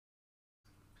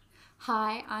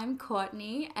Hi, I'm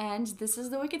Courtney, and this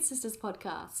is the Wicked Sisters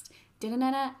podcast.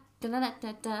 Da-da-da-da,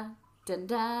 da-da-da-da-da,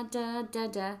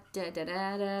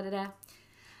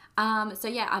 da-da-da-da-da-da-da-da-da-da. So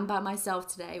yeah, I'm by myself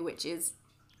today, which is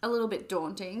a little bit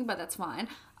daunting, but that's fine.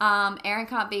 Erin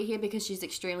can't be here because she's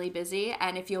extremely busy,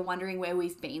 and if you're wondering where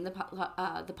we've been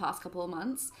the past couple of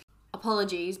months,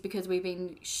 apologies because we've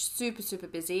been super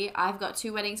busy. I've got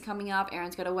two weddings coming up.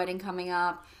 Erin's got a wedding coming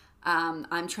up.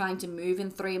 I'm trying to move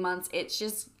in 3 months. It's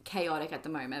just chaotic at the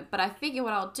moment. But I figure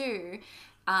what I'll do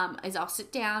is I'll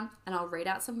sit down and I'll read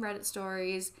out some Reddit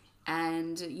stories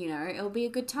and, it'll be a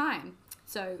good time.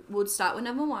 So we'll start with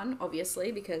number one,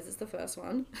 obviously, because it's the first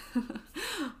one.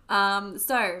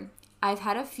 So I've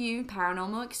had a few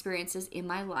paranormal experiences in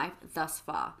my life thus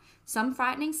far. Some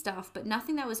frightening stuff, but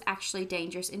nothing that was actually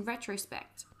dangerous in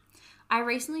retrospect. I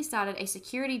recently started a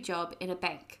security job in a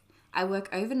bank. I work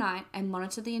overnight and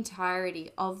monitor the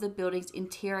entirety of the building's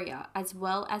interior as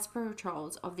well as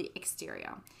patrols of the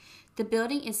exterior. The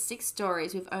building is 6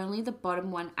 stories with only the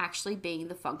bottom one actually being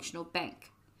the functional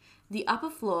bank. The upper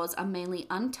floors are mainly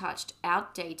untouched,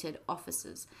 outdated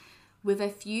offices, with a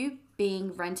few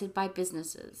being rented by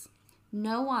businesses.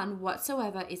 No one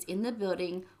whatsoever is in the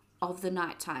building of the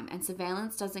nighttime, and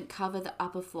surveillance doesn't cover the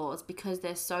upper floors because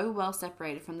they're so well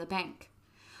separated from the bank.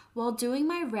 While doing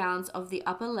my rounds of the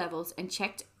upper levels and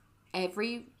checked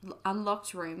every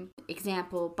unlocked room,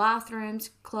 example,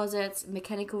 bathrooms, closets,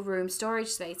 mechanical rooms, storage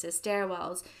spaces,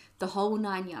 stairwells, the whole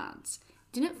 9 yards,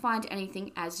 didn't find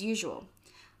anything as usual.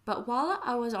 But while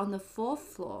I was on the 4th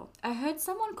floor, I heard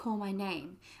someone call my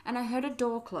name and I heard a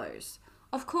door close.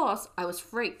 Of course, I was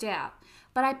freaked out,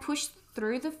 but I pushed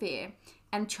through the fear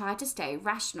and tried to stay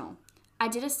rational. I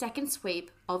did a second sweep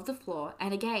of the floor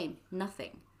and again,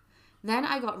 nothing. Then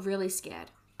I got really scared.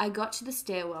 I got to the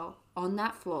stairwell on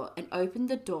that floor and opened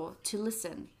the door to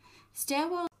listen.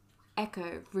 Stairwells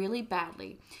echo really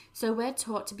badly, so we're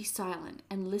taught to be silent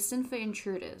and listen for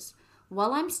intruders.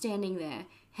 While I'm standing there,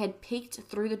 head peeked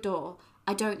through the door,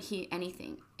 I don't hear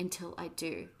anything until I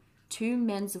do. 2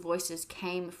 men's voices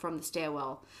came from the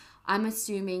stairwell. I'm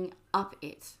assuming up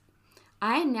it.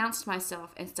 I announced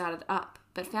myself and started up,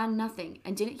 but found nothing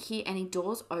and didn't hear any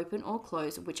doors open or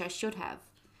close, which I should have.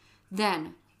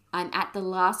 Then, I'm at the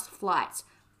last flight,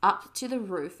 up to the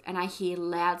roof, and I hear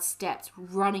loud steps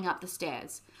running up the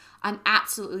stairs. I'm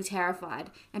absolutely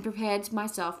terrified and prepared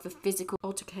myself for physical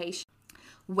altercation.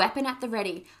 Weapon at the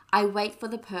ready, I wait for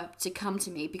the perp to come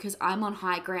to me because I'm on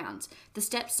high ground. The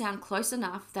steps sound close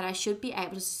enough that I should be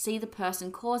able to see the person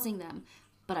causing them,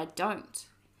 but I don't.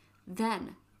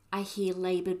 Then, I hear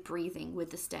labored breathing with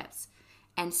the steps,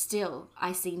 and still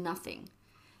I see nothing.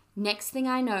 Next thing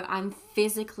I know, I'm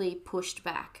physically pushed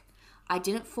back. I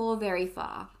didn't fall very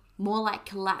far, more like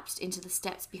collapsed into the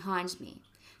steps behind me.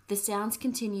 The sounds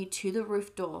continue to the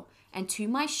roof door, and to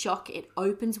my shock, it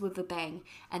opens with a bang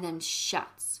and then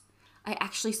shuts. I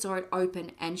actually saw it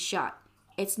open and shut.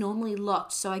 It's normally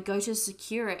locked, so I go to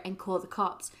secure it and call the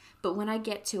cops, but when I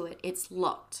get to it, it's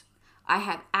locked. I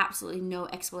have absolutely no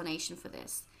explanation for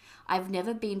this. I've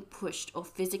never been pushed or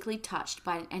physically touched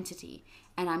by an entity,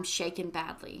 and I'm shaken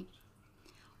badly.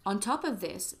 On top of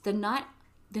this, the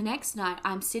next night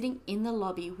I'm sitting in the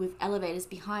lobby with elevators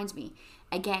behind me.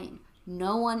 Again,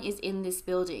 no one is in this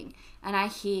building, and I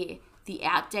hear the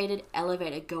outdated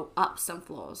elevator go up some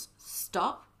floors,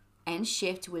 stop and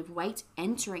shift with weight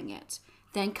entering it,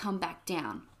 then come back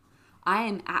down. I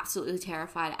am absolutely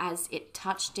terrified as it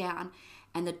touched down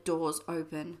and the doors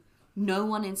open. No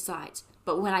one in sight,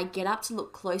 but when I get up to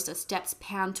look closer, steps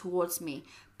pound towards me,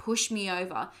 push me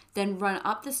over, then run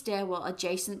up the stairwell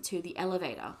adjacent to the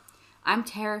elevator. I'm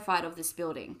terrified of this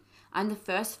building. I'm the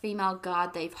first female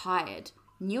guard they've hired,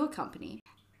 newer company.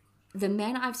 The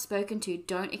men I've spoken to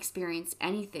don't experience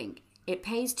anything. It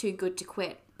pays too good to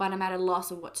quit, but I'm at a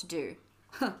loss of what to do.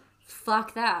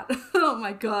 Fuck that. Oh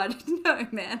my god. No,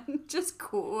 man. Just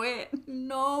quit.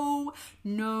 No.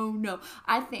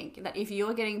 I think that if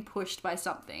you're getting pushed by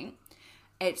something,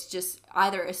 it's just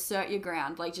either assert your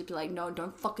ground, like just be like, no,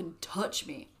 don't fucking touch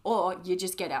me. Or you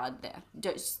just get out of there.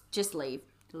 Just leave.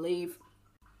 Leave.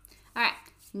 Alright,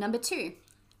 number 2.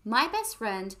 My best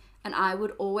friend and I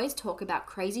would always talk about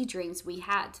crazy dreams we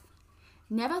had.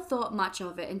 Never thought much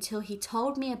of it until he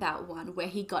told me about one where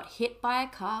he got hit by a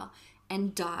car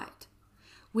and died.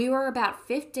 We were about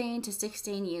 15 to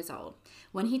 16 years old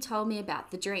when he told me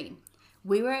about the dream.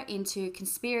 We were into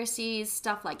conspiracies,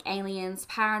 stuff like aliens,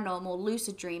 paranormal,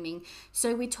 lucid dreaming,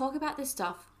 so we talk about this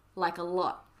stuff like a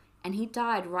lot, and he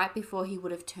died right before he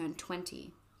would have turned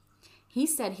 20. He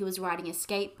said he was riding a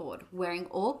skateboard, wearing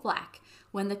all black,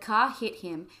 when the car hit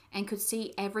him and could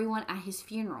see everyone at his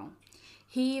funeral.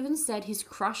 He even said his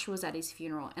crush was at his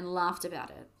funeral and laughed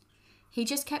about it. He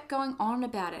just kept going on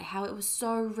about it, how it was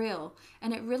so real,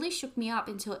 and it really shook me up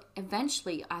until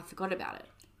eventually I forgot about it.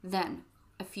 Then,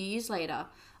 a few years later,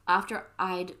 after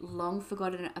I'd long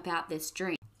forgotten about this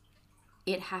dream,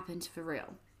 it happened for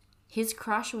real. His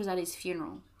crush was at his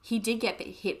funeral. He did get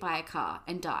hit by a car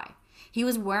and die. He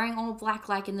was wearing all black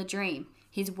like in the dream,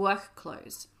 his work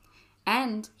clothes.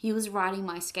 And he was riding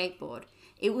my skateboard.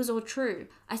 It was all true.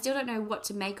 I still don't know what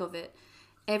to make of it.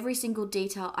 Every single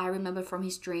detail I remember from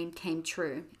his dream came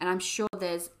true, and I'm sure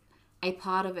there's a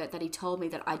part of it that he told me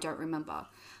that I don't remember.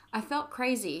 I felt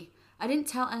crazy. I didn't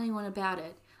tell anyone about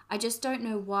it. I just don't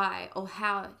know why or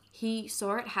how he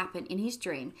saw it happen in his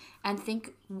dream and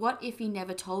think, what if he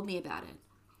never told me about it?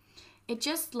 It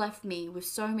just left me with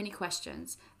so many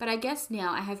questions, but I guess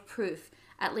now I have proof,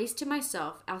 at least to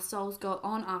myself, our souls go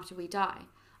on after we die.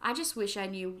 I just wish I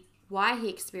knew why he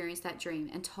experienced that dream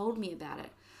and told me about it.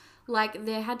 Like,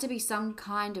 there had to be some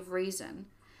kind of reason.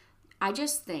 I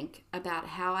just think about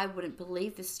how I wouldn't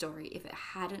believe this story if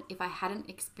I hadn't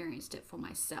experienced it for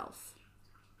myself.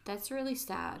 That's really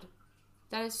sad.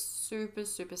 That is super,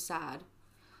 super sad.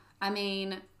 I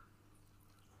mean,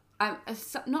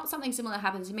 not something similar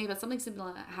happened to me, but something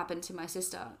similar happened to my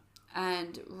sister.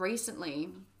 And recently,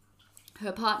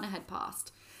 her partner had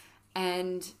passed.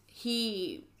 And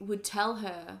he would tell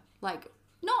her, like,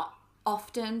 not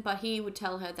often, but he would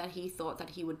tell her that he thought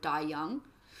that he would die young,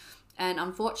 and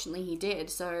unfortunately he did.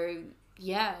 So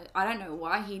yeah, I don't know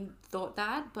why he thought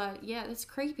that, but yeah, that's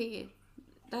creepy.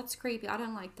 I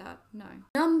don't like that. No.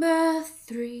 Number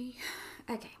 3.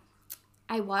 Okay,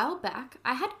 a while back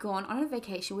I had gone on a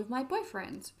vacation with my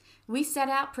boyfriend. We set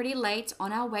out pretty late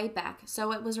on our way back,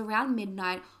 so it was around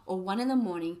midnight or 1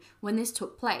 a.m. when this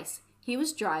took place. He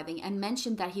was driving and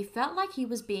mentioned that he felt like he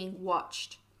was being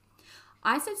watched.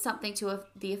 I said something to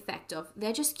the effect of,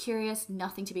 "They're just curious,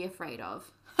 nothing to be afraid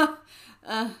of."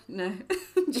 No.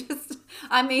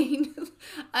 I mean,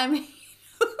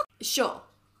 sure.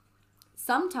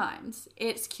 Sometimes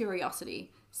it's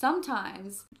curiosity.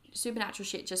 Sometimes supernatural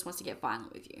shit just wants to get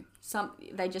violent with you.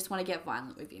 They just want to get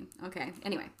violent with you. Okay,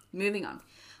 anyway, moving on.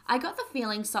 I got the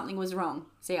feeling something was wrong.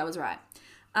 See, I was right.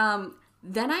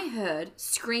 Then I heard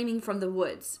screaming from the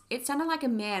woods. It sounded like a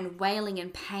man wailing in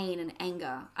pain and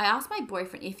anger. I asked my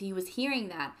boyfriend if he was hearing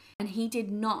that, and he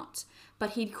did not,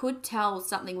 but he could tell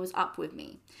something was up with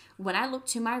me. When I looked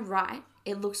to my right,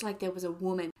 it looked like there was a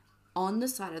woman on the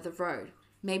side of the road,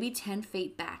 maybe 10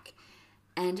 feet back,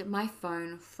 and my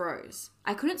phone froze.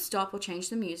 I couldn't stop or change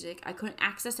the music. I couldn't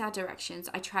access our directions.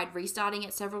 I tried restarting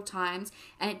it several times,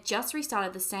 and it just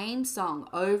restarted the same song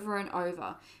over and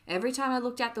over. Every time I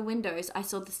looked out the windows, I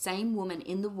saw the same woman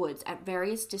in the woods at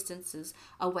various distances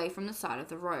away from the side of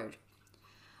the road.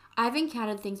 I've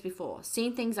encountered things before,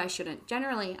 seen things I shouldn't.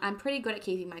 Generally, I'm pretty good at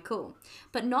keeping my cool,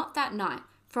 but not that night.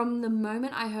 From the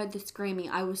moment I heard the screaming,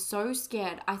 I was so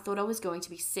scared I thought I was going to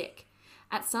be sick.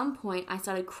 At some point, I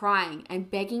started crying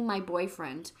and begging my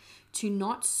boyfriend to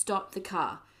not stop the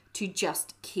car, to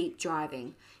just keep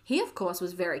driving. He, of course,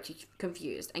 was very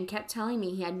confused and kept telling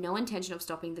me he had no intention of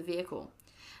stopping the vehicle.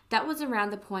 That was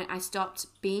around the point I stopped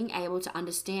being able to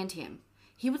understand him.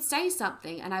 He would say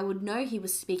something and I would know he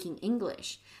was speaking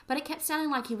English, but it kept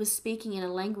sounding like he was speaking in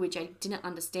a language I didn't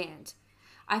understand.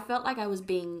 I felt like I was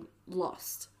being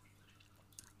lost.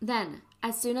 Then,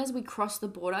 as soon as we crossed the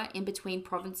border in between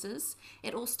provinces,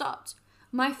 it all stopped.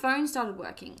 My phone started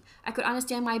working. I could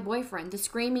understand my boyfriend. The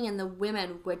screaming and the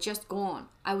women were just gone.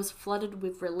 I was flooded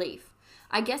with relief.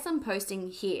 I guess I'm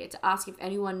posting here to ask if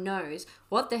anyone knows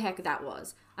what the heck that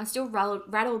was. I'm still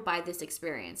rattled by this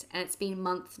experience, and it's been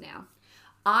months now.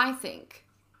 I think,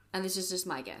 and this is just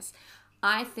my guess,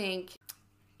 I think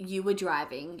you were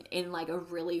driving in like a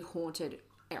really haunted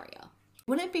area.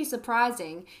 Wouldn't it be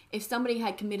surprising if somebody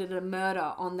had committed a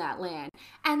murder on that land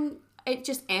and it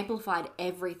just amplified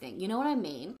everything? You know what I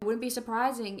mean? It wouldn't be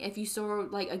surprising if you saw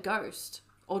like a ghost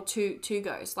or two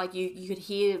ghosts. Like you could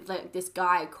hear like this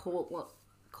guy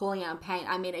calling out in pain.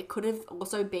 I mean, it could have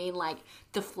also been like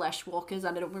the Flesh Walkers.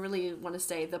 I don't really want to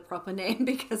say the proper name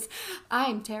because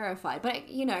I'm terrified. But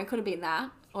you know, it could have been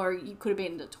that, or you could have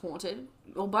been haunted,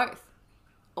 or both,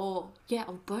 or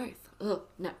both. Ugh,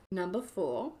 no. Number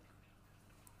 4.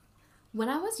 When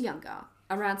I was younger,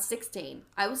 around 16,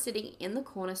 I was sitting in the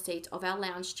corner seat of our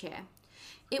lounge chair.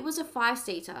 It was a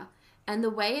 5-seater, and the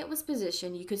way it was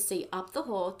positioned, you could see up the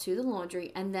hall to the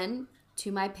laundry and then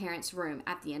to my parents' room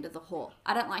at the end of the hall.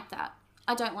 I don't like that.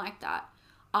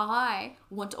 I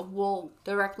want a wall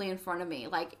directly in front of me.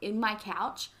 Like in my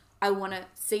couch, I want to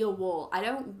see a wall. I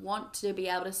don't want to be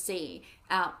able to see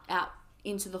out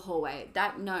into the hallway.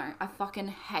 No, I fucking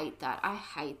hate that. I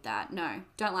hate that. No,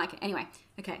 don't like it. Anyway,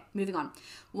 okay, moving on.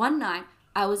 One night,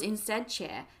 I was in said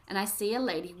chair and I see a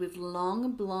lady with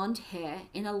long blonde hair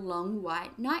in a long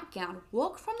white nightgown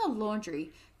walk from the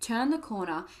laundry, turn the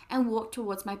corner, and walk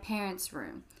towards my parents'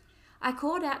 room. I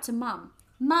called out to Mum,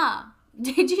 "Ma,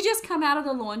 did you just come out of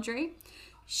the laundry?"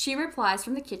 She replies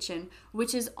from the kitchen,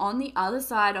 which is on the other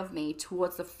side of me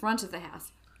towards the front of the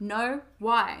house. "No,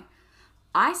 why?"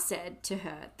 I said to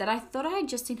her that I thought I had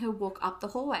just seen her walk up the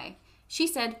hallway. She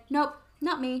said, "Nope,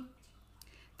 not me."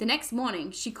 The next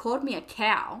morning, she called me a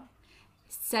cow,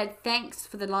 said thanks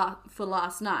for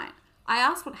last night. I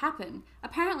asked what happened.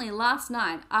 Apparently last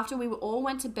night, after we all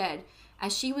went to bed,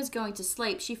 as she was going to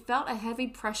sleep, she felt a heavy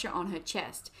pressure on her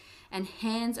chest and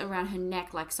hands around her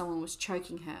neck like someone was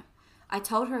choking her. I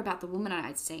told her about the woman I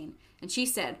had seen, and she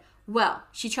said, "Well,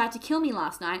 she tried to kill me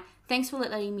last night. Thanks for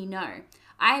letting me know."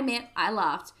 I admit I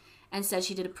laughed and said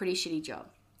she did a pretty shitty job.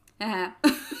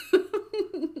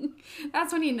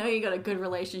 That's when you know you got a good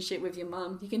relationship with your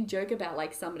mum. You can joke about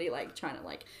like somebody like trying to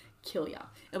like kill you.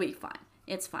 It'll be fine.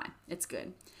 It's fine. It's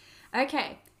good.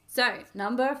 Okay, so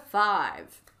number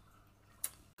 5.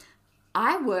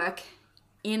 I work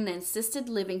in an assisted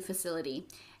living facility,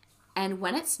 and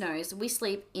when it snows, we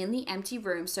sleep in the empty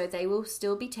room so they will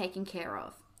still be taken care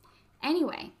of.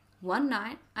 Anyway, one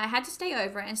night I had to stay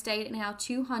over and stayed in our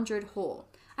 200 hall.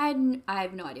 I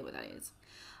have no idea what that is.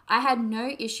 I had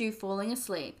no issue falling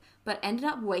asleep, but ended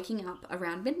up waking up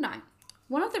around midnight.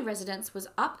 One of the residents was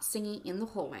up singing in the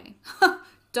hallway.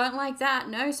 Don't like that,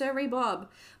 no sorry Bob.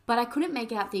 But I couldn't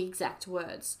make out the exact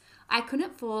words. I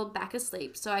couldn't fall back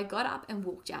asleep, so I got up and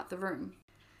walked out the room.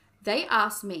 They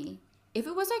asked me if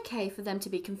it was okay for them to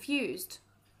be confused.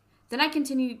 Then I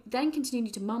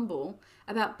continued to mumble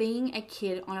about being a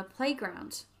kid on a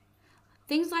playground.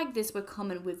 Things like this were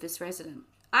common with this resident.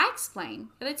 I explained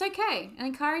that it's okay and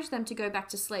encouraged them to go back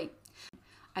to sleep.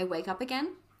 I wake up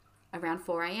again around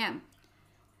 4 a.m.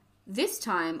 This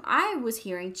time I was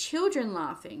hearing children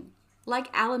laughing,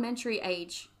 like elementary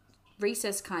age,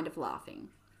 recess kind of laughing.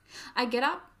 I get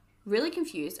up, really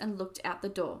confused, and looked out the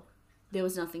door. There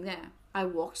was nothing there. I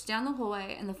walked down the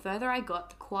hallway, and the further I got,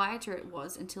 the quieter it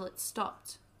was until it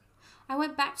stopped. I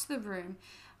went back to the room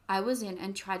I was in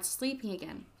and tried sleeping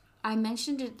again. I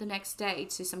mentioned it the next day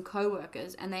to some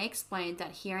co-workers, and they explained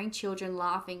that hearing children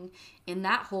laughing in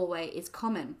that hallway is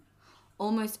common.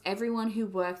 Almost everyone who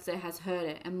works there has heard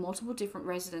it, and multiple different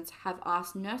residents have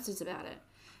asked nurses about it.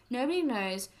 Nobody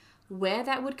knows where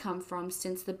that would come from,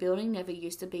 since the building never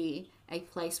used to be a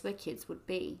place where kids would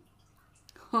be.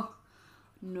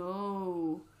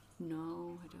 No,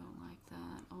 I don't like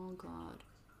that. Oh, God.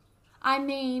 I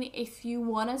mean, if you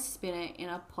want to spin it in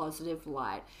a positive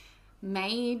light,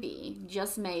 maybe,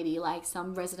 just maybe, like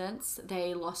some residents,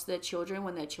 they lost their children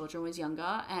when their children was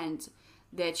younger, and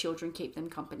their children keep them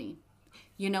company.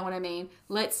 You know what I mean?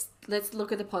 Let's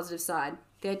look at the positive side.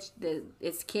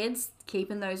 It's kids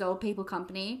keeping those old people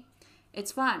company.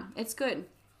 It's fine. It's good.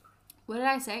 What did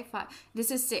I say? 5.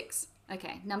 This is 6.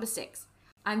 Okay, number 6.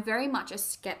 I'm very much a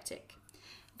skeptic.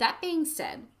 That being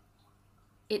said,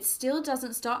 it still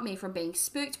doesn't stop me from being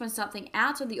spooked when something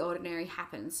out of the ordinary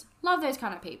happens. Love those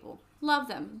kind of people. Love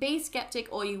them. Be skeptic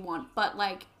all you want, but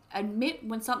like admit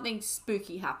when something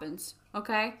spooky happens,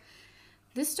 okay?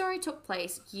 This story took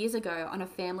place years ago on a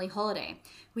family holiday.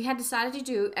 We had decided to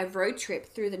do a road trip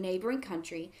through the neighboring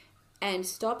country and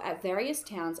stop at various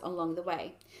towns along the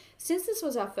way. Since this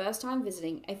was our first time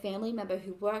visiting, a family member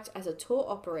who worked as a tour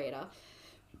operator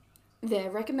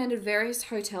there recommended various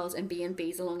hotels and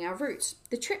B&Bs along our route.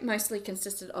 The trip mostly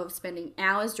consisted of spending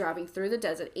hours driving through the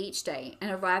desert each day and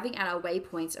arriving at our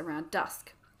waypoints around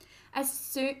dusk.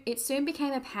 It soon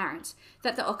became apparent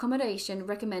that the accommodation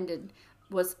recommended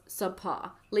was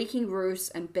subpar. Leaking roofs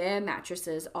and bare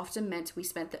mattresses often meant we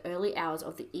spent the early hours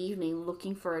of the evening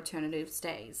looking for alternative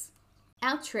stays.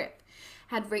 Our trip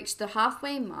had reached the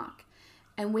halfway mark,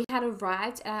 and we had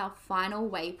arrived at our final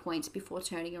waypoint before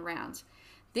turning around.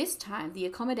 This time, the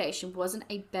accommodation wasn't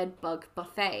a bed-bug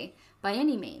buffet by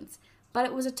any means, but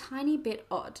it was a tiny bit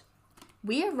odd.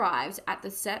 We arrived at the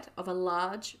set of a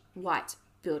large white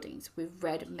buildings with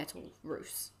red metal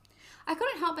roofs. I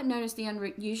couldn't help but notice the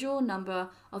unusual number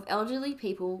of elderly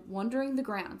people wandering the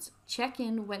grounds.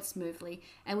 Check-in went smoothly,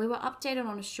 and we were updated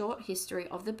on a short history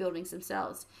of the buildings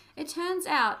themselves. It turns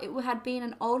out it had been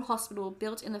an old hospital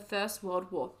built in the First World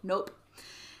War. Nope.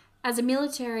 As a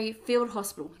military field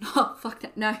hospital. No, fuck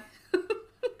that, no.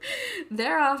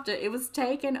 Thereafter, it was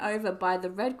taken over by the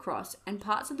Red Cross, and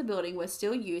parts of the building were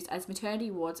still used as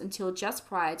maternity wards until just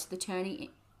prior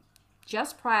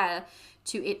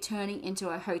to it turning into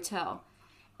a hotel.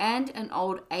 and an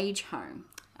old age home.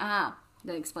 Ah,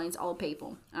 that explains old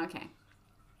people. Okay.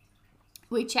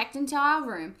 We checked into our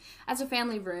room as a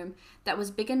family room that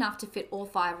was big enough to fit all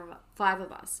five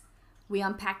of us. We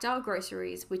unpacked our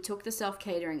groceries, we took the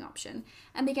self-catering option,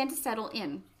 and began to settle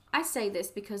in. I say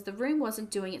this because the room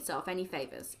wasn't doing itself any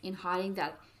favors in hiding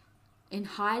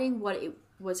what it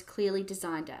was clearly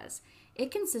designed as.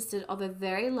 It consisted of a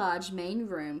very large main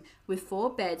room with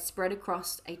 4 beds spread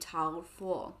across a tiled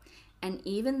floor, and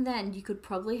even then you could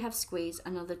probably have squeezed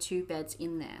another 2 beds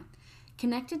in there.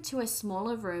 Connected to a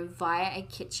smaller room via a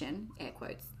kitchen, air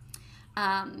quotes,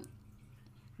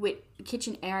 with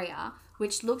kitchen area,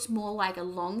 which looked more like a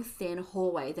long, thin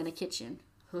hallway than a kitchen.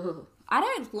 I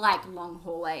don't like long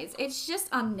hallways. It's just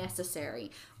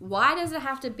unnecessary. Why does it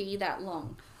have to be that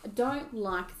long? I don't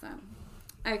like them.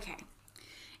 Okay.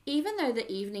 Even though the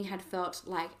evening had felt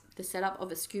like the setup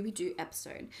of a Scooby-Doo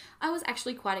episode, I was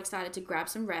actually quite excited to grab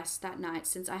some rest that night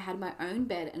since I had my own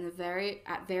bed and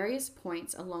at various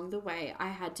points along the way I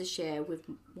had to share with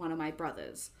one of my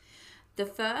brothers. The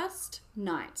first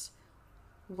night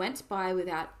went by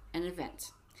without an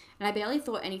event, and I barely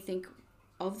thought anything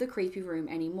of the creepy room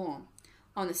anymore.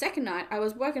 On the second night, I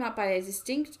was woken up by a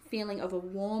distinct feeling of a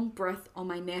warm breath on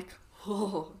my neck.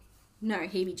 Oh, no,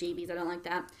 heebie-jeebies, I don't like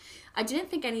that. I didn't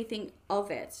think anything of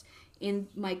it in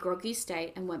my groggy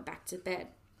state and went back to bed.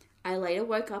 I later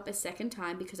woke up a second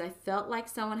time because I felt like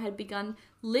someone had begun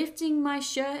lifting my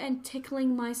shirt and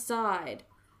tickling my side.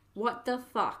 What the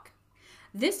fuck?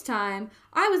 This time,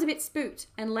 I was a bit spooked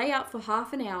and lay out for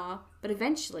half an hour, but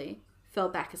eventually fell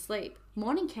back asleep.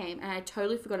 Morning came and I had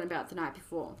totally forgotten about the night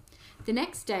before. The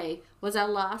next day was our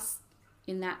last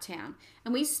in that town,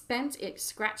 and we spent it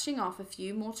scratching off a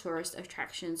few more tourist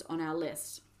attractions on our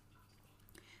list.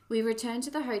 We returned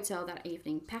to the hotel that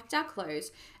evening, packed our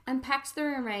clothes, and packed the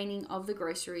remaining of the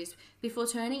groceries before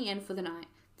turning in for the night.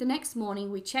 The next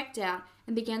morning, we checked out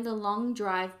and began the long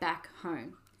drive back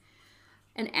home.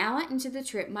 An hour into the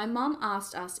trip, my mum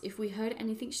asked us if we heard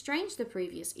anything strange the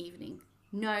previous evening.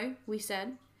 No, we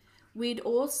said. We'd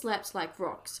all slept like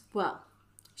rocks. Well,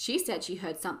 she said she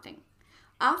heard something.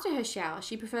 After her shower,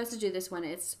 she prefers to do this when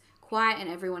it's quiet and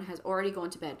everyone has already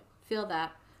gone to bed. Feel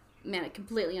that? Man, I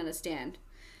completely understand.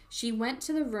 She went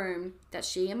to the room that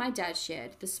she and my dad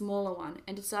shared, the smaller one,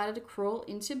 and decided to crawl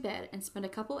into bed and spend a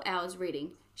couple hours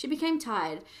reading. She became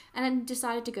tired and then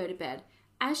decided to go to bed.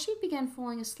 As she began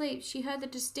falling asleep, she heard the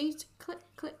distinct click,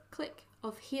 click, click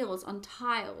of heels on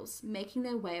tiles making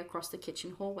their way across the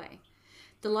kitchen hallway.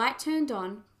 The light turned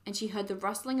on and she heard the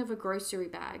rustling of her grocery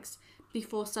bags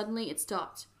before suddenly it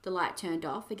stopped. The light turned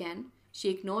off again. She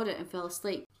ignored it and fell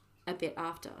asleep a bit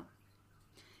after.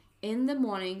 In the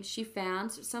morning, she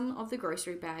found some of the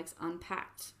grocery bags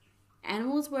unpacked.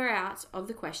 Animals were out of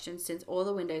the question since all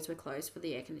the windows were closed for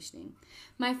the air conditioning.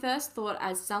 My first thought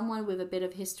as someone with a bit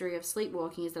of history of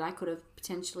sleepwalking is that I could have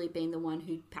potentially been the one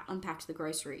who unpacked the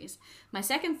groceries. My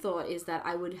second thought is that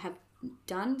I would have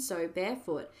done so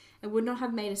barefoot and would not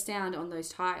have made a sound on those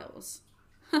tiles.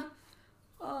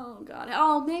 Oh, God.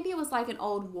 Oh, maybe it was like an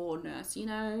old war nurse,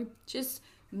 just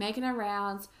making her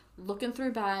rounds, looking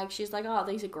through bags. She's like, oh,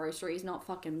 these are groceries, not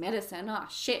fucking medicine. Oh,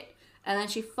 shit. And then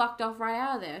she fucked off right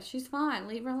out of there. She's fine.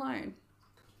 Leave her alone.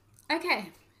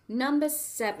 Okay, number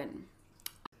 7.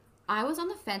 I was on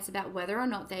the fence about whether or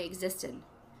not they existed,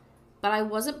 but I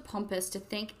wasn't pompous to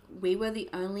think we were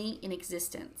the only in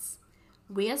existence.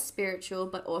 We are spiritual,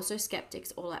 but also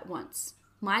skeptics all at once.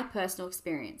 My personal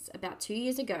experience. About 2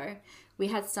 years ago, we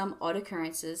had some odd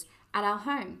occurrences at our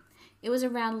home. It was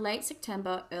around late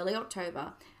September, early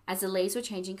October, as the leaves were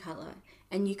changing colour,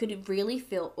 and you could really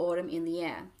feel autumn in the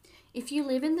air. If you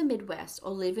live in the Midwest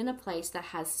or live in a place that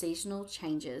has seasonal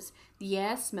changes,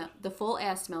 the fall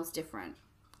air smells different.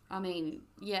 I mean,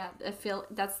 yeah, I feel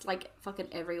that's like fucking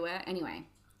everywhere. Anyway,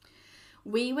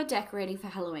 we were decorating for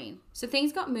Halloween, so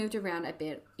things got moved around a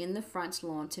bit in the front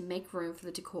lawn to make room for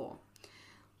the decor.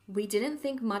 We didn't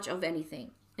think much of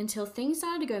anything until things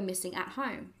started to go missing at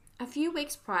home. A few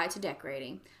weeks prior to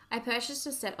decorating, I purchased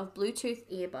a set of Bluetooth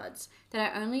earbuds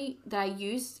that I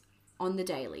used on the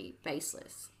daily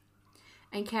basis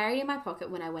and carried in my pocket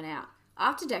when I went out.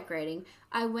 After decorating,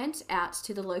 I went out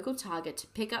to the local Target to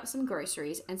pick up some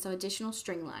groceries and some additional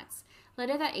string lights.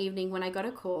 Later that evening, when I got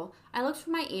a call, I looked for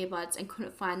my earbuds and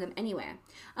couldn't find them anywhere.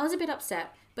 I was a bit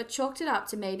upset, but chalked it up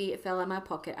to maybe it fell in my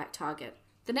pocket at Target.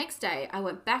 The next day, I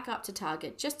went back up to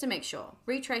Target just to make sure,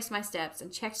 retraced my steps,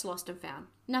 and checked lost and found.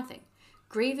 Nothing.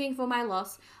 Grieving for my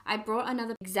loss, I brought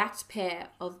another exact pair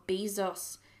of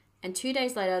Bezos, and 2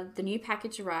 days later, the new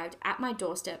package arrived at my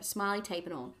doorstep, smiley tape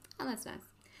and all. Oh, that's nice.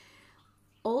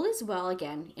 All is well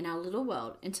again in our little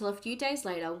world until a few days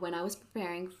later when I was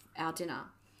preparing our dinner.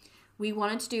 We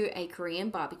wanted to do a Korean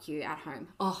barbecue at home.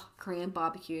 Oh, Korean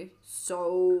barbecue,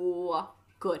 so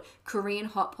good. Korean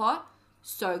hot pot,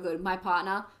 so good. My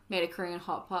partner made a Korean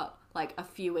hot pot like a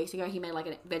few weeks ago. He made like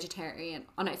a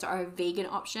a vegan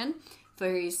option for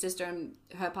his sister and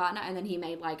her partner, and then he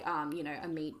made like a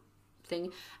meat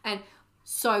thing, and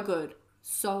so good,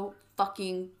 so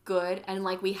fucking good. And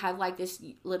like we have like this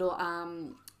little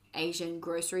Asian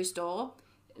grocery store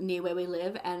near where we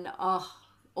live, and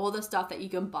all the stuff that you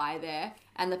can buy there,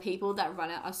 and the people that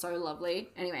run it are so lovely.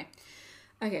 Anyway,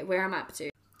 okay, where am I up to?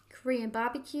 Korean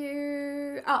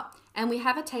barbecue. Oh, and we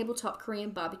have a tabletop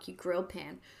Korean barbecue grill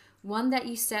pan, one that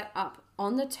you set up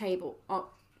on the table. Oh,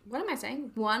 what am I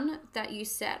saying? One that you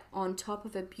set on top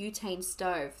of a butane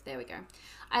stove. There we go.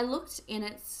 I looked in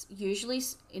its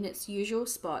usual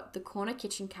spot, the corner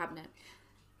kitchen cabinet.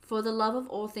 For the love of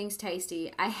all things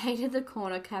tasty, I hated the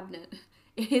corner cabinet.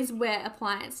 It is where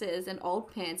appliances and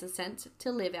old pans are sent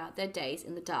to live out their days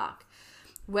in the dark.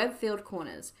 Web-filled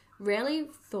corners, rarely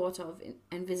thought of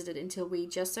and visited until we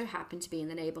just so happened to be in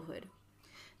the neighborhood.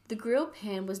 The grill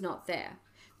pan was not there.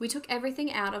 We took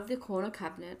everything out of the corner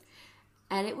cabinet,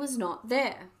 and it was not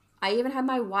there. I even had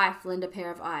my wife lend a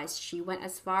pair of eyes. She went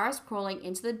as far as crawling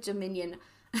into the Dominion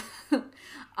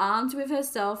armed with her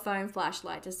cell phone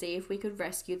flashlight to see if we could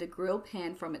rescue the grill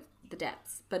pan from the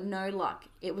depths. But no luck.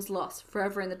 It was lost,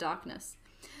 forever in the darkness.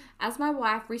 As my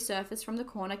wife resurfaced from the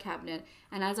corner cabinet,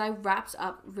 and as I wrapped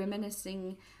up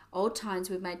reminiscing old times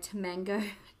with my tamago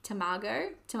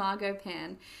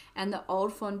pan and the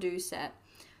old fondue set,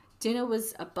 dinner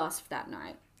was a bust for that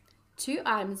night. 2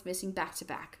 items missing back to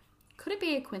back. Could it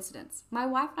be a coincidence? My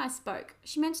wife and I spoke.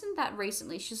 She mentioned that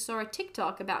recently she saw a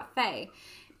TikTok about Fae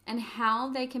and how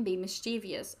they can be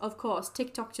mischievous. Of course,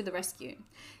 TikTok to the rescue.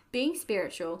 Being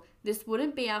spiritual, this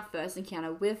wouldn't be our first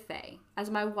encounter with Fae, as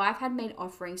my wife had made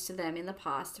offerings to them in the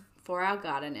past for our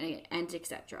garden and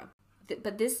etc.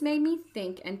 But this made me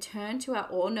think and turn to our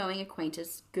all-knowing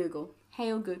acquaintance, Google.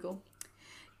 Hail Google.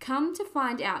 Come to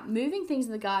find out, moving things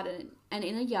in the garden and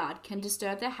in a yard can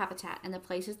disturb their habitat and the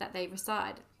places that they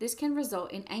reside. This can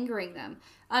result in angering them.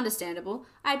 Understandable.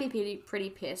 I'd be pretty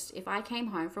pissed if I came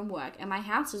home from work and my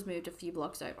house was moved a few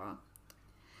blocks over.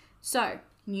 So,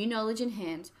 new knowledge in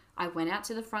hand, I went out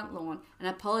to the front lawn and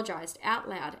apologized out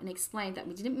loud and explained that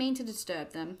we didn't mean to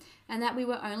disturb them and that we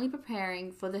were only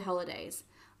preparing for the holidays.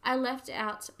 I left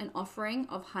out an offering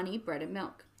of honey, bread, and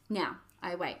milk. Now,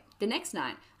 I wait. The next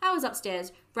night, I was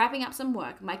upstairs wrapping up some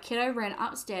work. My kiddo ran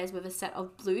upstairs with a set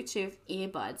of Bluetooth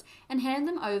earbuds and handed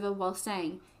them over while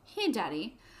saying, "Here,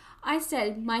 Daddy." I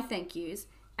said my thank yous,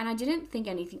 and I didn't think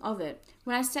anything of it.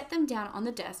 When I set them down on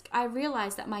the desk, I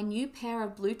realized that my new pair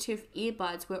of Bluetooth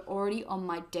earbuds were already on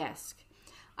my desk.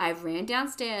 I ran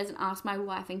downstairs and asked my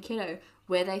wife and kiddo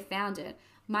where they found it.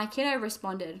 My kiddo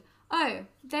responded, "Oh,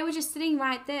 they were just sitting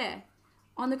right there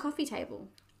on the coffee table."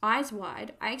 Eyes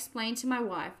wide, I explained to my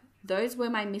wife those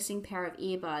were my missing pair of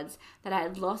earbuds that I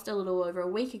had lost a little over a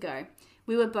week ago.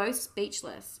 We were both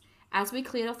speechless as we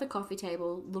cleared off the coffee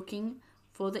table looking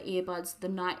for the earbuds the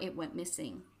night it went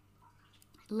missing.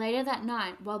 Later that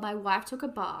night, while my wife took a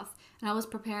bath and I was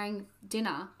preparing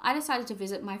dinner, I decided to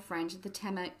visit my friend at the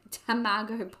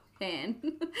Tamago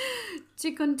pan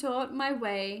to contort my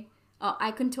way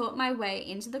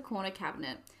into the corner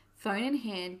cabinet, phone in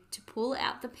hand, to pull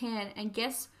out the pan, and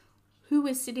guess who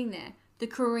was sitting there? The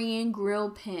Korean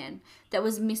grill pan that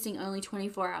was missing only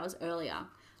 24 hours earlier.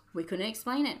 We couldn't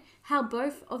explain it, how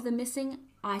both of the missing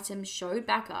items showed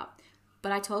back up,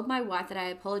 but I told my wife that I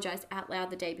apologized out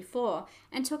loud the day before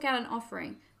and took out an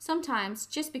offering. Sometimes,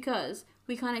 just because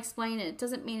we can't explain it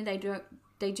doesn't mean they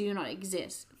do not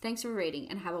exist. Thanks for reading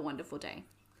and have a wonderful day.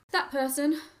 That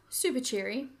person, super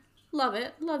cheery. Love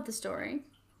it. Love the story.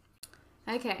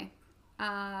 Okay,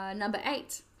 number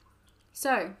 8.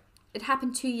 So, it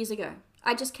happened 2 years ago.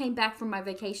 I just came back from my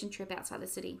vacation trip outside the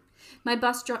city. My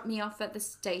bus dropped me off at the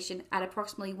station at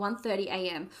approximately 1:30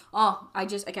 a.m.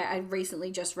 I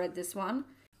recently just read this one.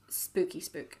 Spooky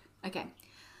spook. Okay.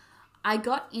 I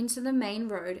got into the main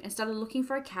road and started looking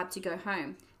for a cab to go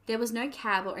home. There was no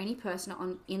cab or any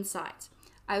person in sight.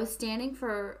 I was standing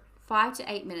for 5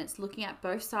 to 8 minutes looking at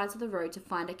both sides of the road to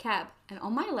find a cab, and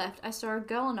on my left I saw a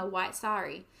girl in a white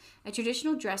sari, a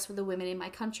traditional dress for the women in my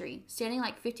country, standing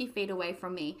like 50 feet away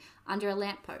from me under a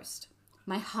lamppost.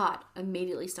 My heart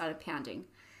immediately started pounding.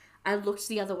 I looked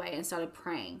the other way and started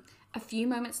praying. A few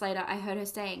moments later I heard her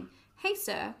saying, "Hey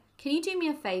sir, can you do me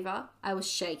a favor?" I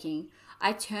was shaking.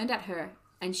 I turned at her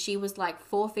and she was like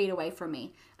 4 feet away from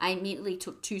me. I immediately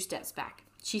took 2 steps back.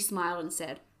 She smiled and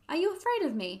said, "Are you afraid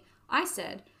of me?" I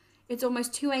said, It's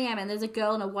almost 2 a.m. and there's a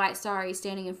girl in a white sari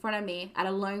standing in front of me at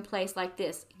a lone place like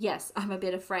this. Yes, I'm a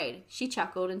bit afraid. She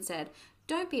chuckled and said,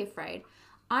 don't be afraid.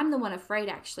 I'm the one afraid,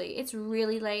 actually. It's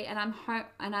really late and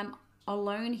I'm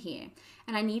alone here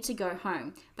and I need to go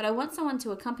home, but I want someone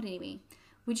to accompany me.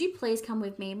 Would you please come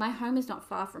with me? My home is not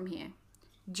far from here.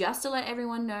 Just to let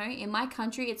everyone know, in my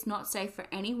country, it's not safe for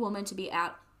any woman to be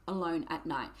out alone at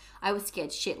night. I was scared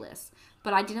shitless,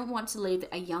 but I didn't want to leave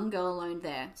a young girl alone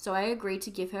there, so I agreed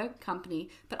to give her company,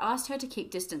 but asked her to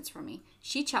keep distance from me.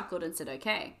 She chuckled and said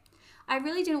okay. I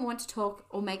really didn't want to talk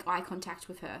or make eye contact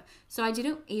with her, so I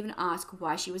didn't even ask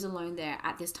why she was alone there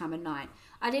at this time of night.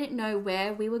 I didn't know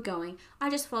where we were going. I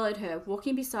just followed her,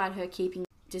 walking beside her, keeping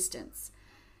distance.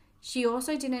 She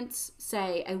also didn't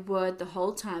say a word the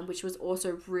whole time, which was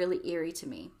also really eerie to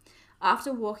me.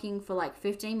 After walking for like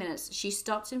 15 minutes, she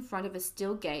stopped in front of a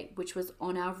steel gate, which was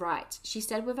on our right. She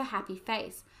said with a happy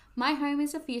face, my home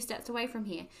is a few steps away from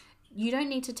here. You don't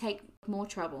need to take more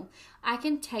trouble. I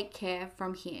can take care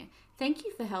from here. Thank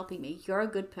you for helping me. You're a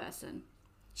good person.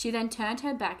 She then turned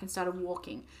her back and started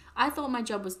walking. I thought my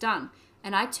job was done,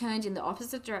 and I turned in the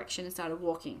opposite direction and started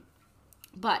walking.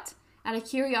 But out of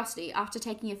curiosity, after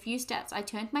taking a few steps, I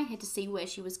turned my head to see where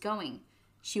she was going.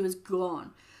 She was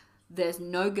gone. There's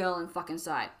no girl in fucking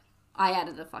sight. I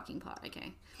added the fucking part,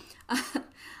 okay?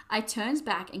 I turned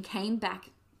back and came back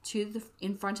to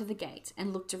in front of the gate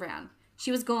and looked around.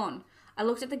 She was gone. I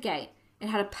looked at the gate. It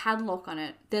had a padlock on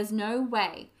it. There's no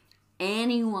way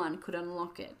anyone could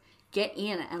unlock it, get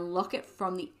in and lock it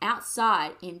from the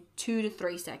outside in 2 to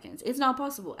 3 seconds. It's not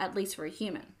possible, at least for a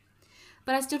human.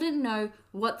 But I still didn't know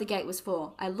what the gate was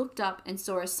for. I looked up and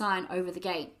saw a sign over the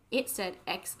gate. It said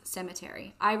X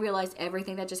Cemetery. I realized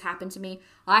everything that just happened to me.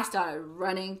 I started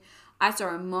running. I saw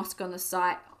a mosque on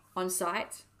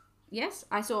site. Yes,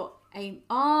 I saw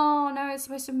oh no, it's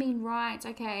supposed to mean right.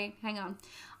 Okay, hang on.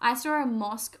 I saw a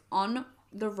mosque on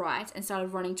the right and started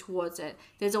running towards it.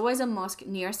 There's always a mosque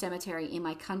near a cemetery in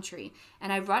my country,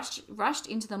 and I rushed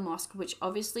into the mosque, which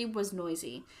obviously was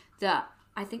noisy.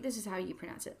 I think this is how you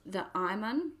pronounce it. The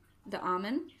Imam,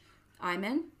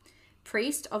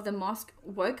 priest of the mosque,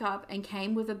 woke up and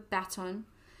came with a baton,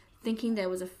 thinking there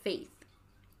was a thief.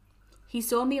 He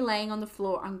saw me laying on the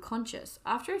floor unconscious.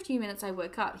 After a few minutes I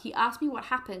woke up. He asked me what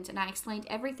happened and I explained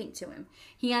everything to him.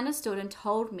 He understood and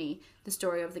told me the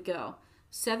story of the girl.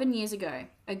 7 years ago,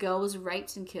 a girl was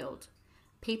raped and killed.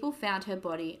 People found her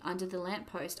body under the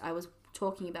lamppost I was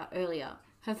talking about earlier.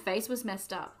 Her face was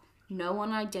messed up. No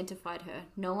one identified her.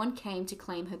 No one came to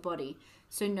claim her body,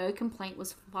 so no complaint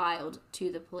was filed to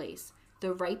the police.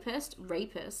 The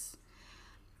rapists,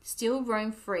 still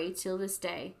roam free till this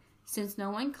day. Since no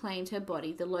one claimed her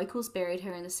body, the locals buried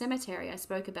her in the cemetery I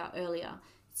spoke about earlier.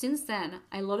 Since then,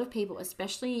 a lot of people,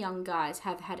 especially young guys,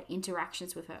 have had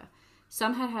interactions with her.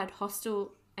 Some had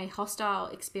a hostile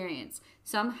experience.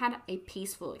 Some had a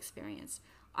peaceful experience.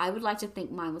 I would like to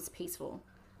think mine was peaceful.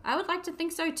 I would like to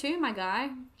think so too, my guy.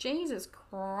 Jesus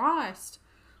Christ.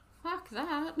 Fuck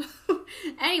that.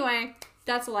 Anyway,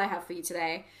 that's all I have for you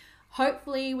today.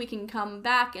 Hopefully we can come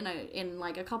back in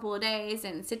like a couple of days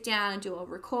and sit down and do a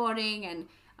recording. And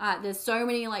there's so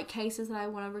many like cases that I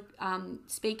want to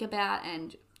speak about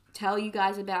and tell you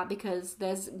guys about, because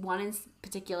there's one in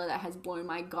particular that has blown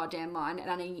my goddamn mind,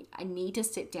 and I need to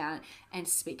sit down and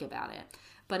speak about it.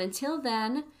 But until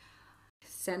then,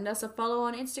 send us a follow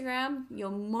on Instagram. You're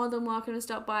more than welcome to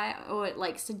stop by or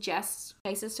like suggest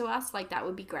cases to us. Like that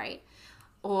would be great.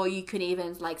 Or you could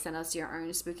even like send us your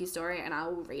own spooky story and I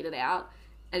will read it out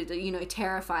and, you know,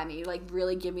 terrify me, like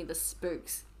really give me the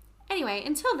spooks. Anyway,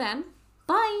 until then,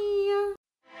 bye.